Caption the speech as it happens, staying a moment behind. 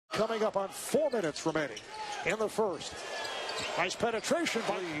Coming up on 4 minutes remaining in the first. Nice penetration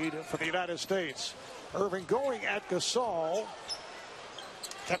lead for the United States. Irving going at Gasol.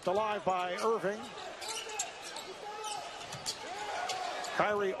 Kept alive by Irving.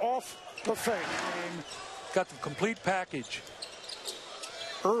 Kyrie off the fake. Got the complete package.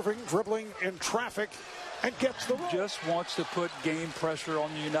 Irving dribbling in traffic and gets the roll. Just wants to put game pressure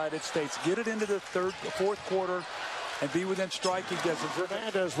on the United States. Get it into the fourth quarter and be within striking distance.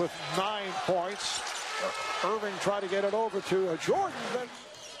 Hernandez with 9 points. Irving tried to get it over to Jordan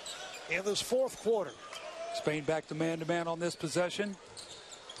in this fourth quarter. Spain back to man on this possession.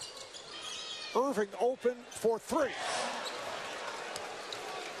 Irving open for 3.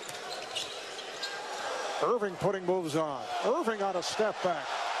 Irving putting moves on. Irving on a step back.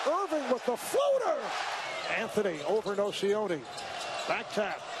 Irving with the floater. Anthony over Nocioni. Back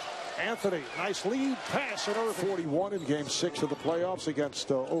tap. Anthony, nice lead pass at Irving. 41 in game 6 of the playoffs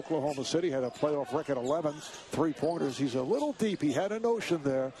against Oklahoma City. Had a playoff record 11 3-pointers. He's a little deep. He had a notion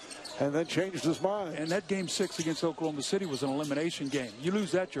there and then changed his mind. And that game 6 against Oklahoma City was an elimination game. You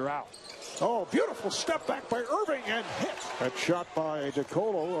lose that, you're out. Oh, beautiful step back by Irving and hit. That shot by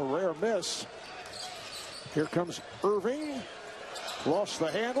DeColo, a rare miss. Here comes Irving. Lost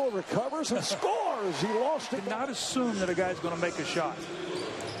the handle, recovers, and scores. He lost it. Did not assume that a guy's going to make a shot.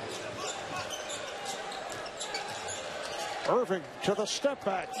 Irving to the step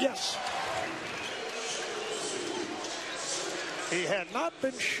back. Yes. He had not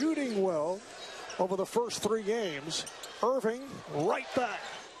been shooting well over the first 3 games. Irving right back.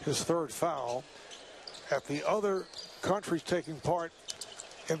 His 3rd foul. At the other countries taking part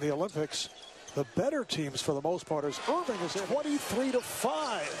in the Olympics, the better teams for the most part is Irving is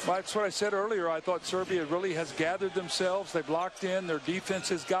 23-5. That's what I said earlier. I thought Serbia really has gathered themselves. They've locked in. Their defense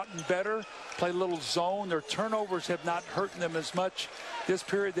has gotten better. Play a little zone. Their turnovers have not hurt them as much this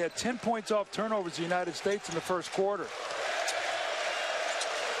period. They had 10 points off turnovers, the United States, in the first quarter.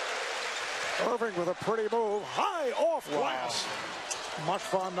 Irving with a pretty move. High off glass. Much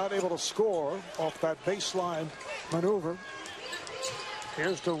fun, not able to score off that baseline maneuver.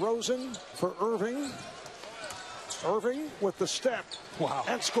 Here's DeRozan for Irving. Irving with the step. Wow.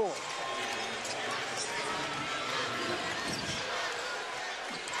 And score.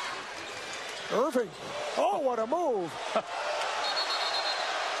 Irving. Oh, what a move.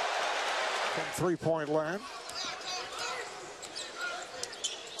 From 3-point land.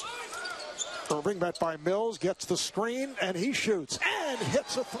 Irving met by Mills, gets the screen, and he shoots and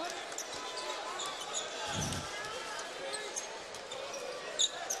hits a 3.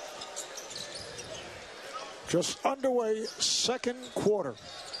 Just underway, second quarter.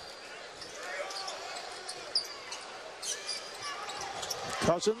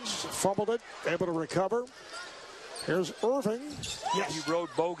 Cousins fumbled it, able to recover. Here's Irving. Yes. He rode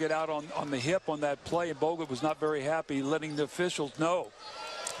Bogut out on the hip on that play, and Bogut was not very happy, letting the officials know.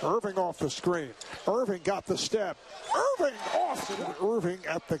 Irving off the screen. Irving got the step. Irving off. Irving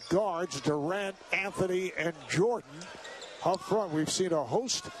at the guards. Durant, Anthony, and Jordan up front. We've seen a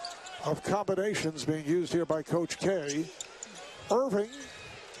host of combinations being used here by Coach K. Irving,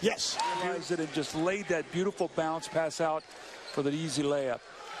 yes. Realized it and just laid that beautiful bounce pass out for the easy layup.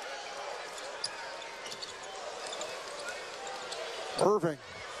 Irving.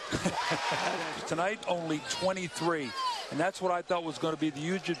 Tonight, only 23. And that's what I thought was going to be the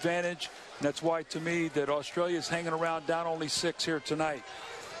huge advantage. And that's why, to me, that Australia is hanging around down only 6 here tonight.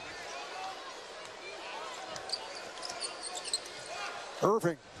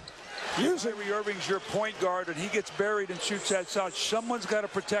 Irving. Kyrie Irving's your point guard, and he gets buried and shoots that shot. Someone's got to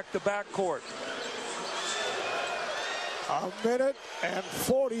protect the backcourt. A minute and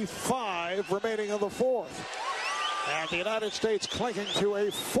 45 remaining in the fourth. And the United States clinging to a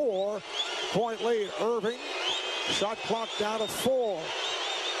 4-point lead. Irving, shot clock down to 4.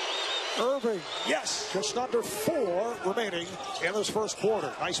 Irving, yes, just under 4 remaining in this first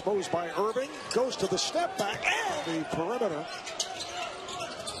quarter. Nice moves by Irving, goes to the step back and the perimeter.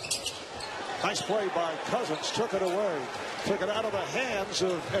 Nice play by Cousins, took it away. Took it out of the hands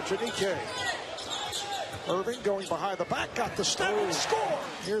of Echenique. Irving going behind the back, got the step and score.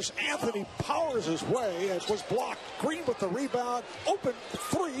 Here's Anthony, powers his way. It was blocked. Green with the rebound. Open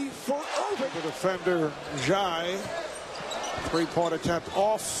 3 for Irving. The defender, Jai. 3-point attempt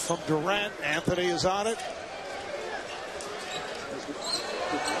off from Durant. Anthony is on it.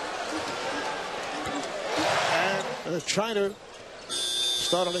 And China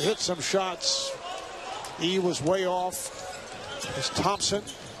started to hit some shots. E was way off. It's Thompson.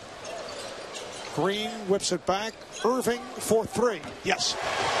 Green whips it back. Irving for three. Yes.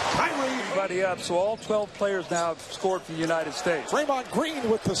 Kyrie. Everybody up. So all 12 players now have scored for the United States. Draymond Green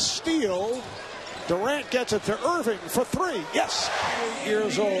with the steal. Durant gets it to Irving for three. Yes. 28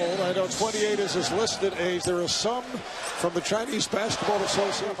 years old. I know 28 is his listed age. There are some from the Chinese Basketball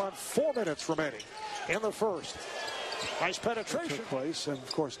Association on 4 minutes remaining in the first. Nice penetration. Took place, and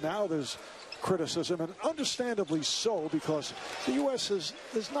of course now there's criticism, and understandably so, because the U.S.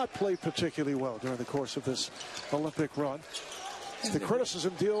 has not played particularly well during the course of this Olympic run. The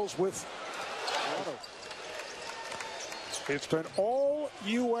criticism deals with it's been all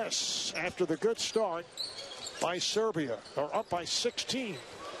U.S. after the good start by Serbia. They're up by 16.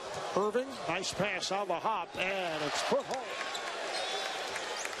 Irving, nice pass on the hop, and it's put home.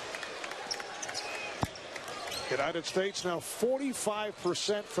 United States now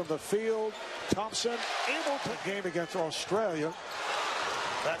 45% from the field. Thompson able to game against Australia.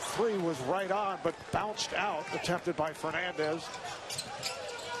 That three was right on, but bounced out, attempted by Fernandez.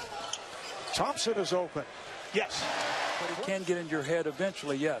 Thompson is open. Yes. But it can get into your head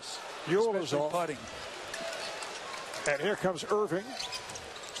eventually, yes. Yule is off. Putting. And here comes Irving.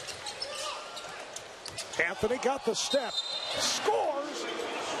 Anthony got the step. Scores.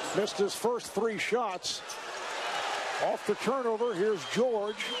 Missed his first three shots. Off the turnover, here's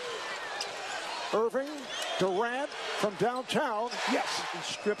George. Irving, Durant from downtown. Yes.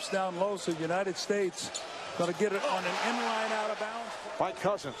 He strips down low, so United States going to get it on an inline out of bounds. By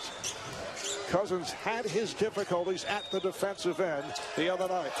Cousins. Cousins had his difficulties at the defensive end the other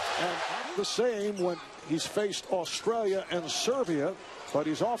night. And the same when he's faced Australia and Serbia. But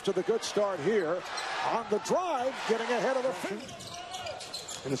he's off to the good start here. On the drive, getting ahead of the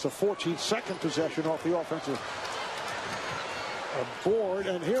field. And it's a 14-second possession off the offensive board.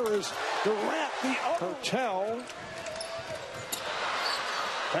 And here is Durant, the Hotel.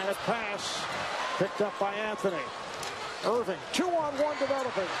 Bad pass picked up by Anthony. Irving, 2-on-1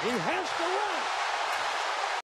 developing. He has Durant.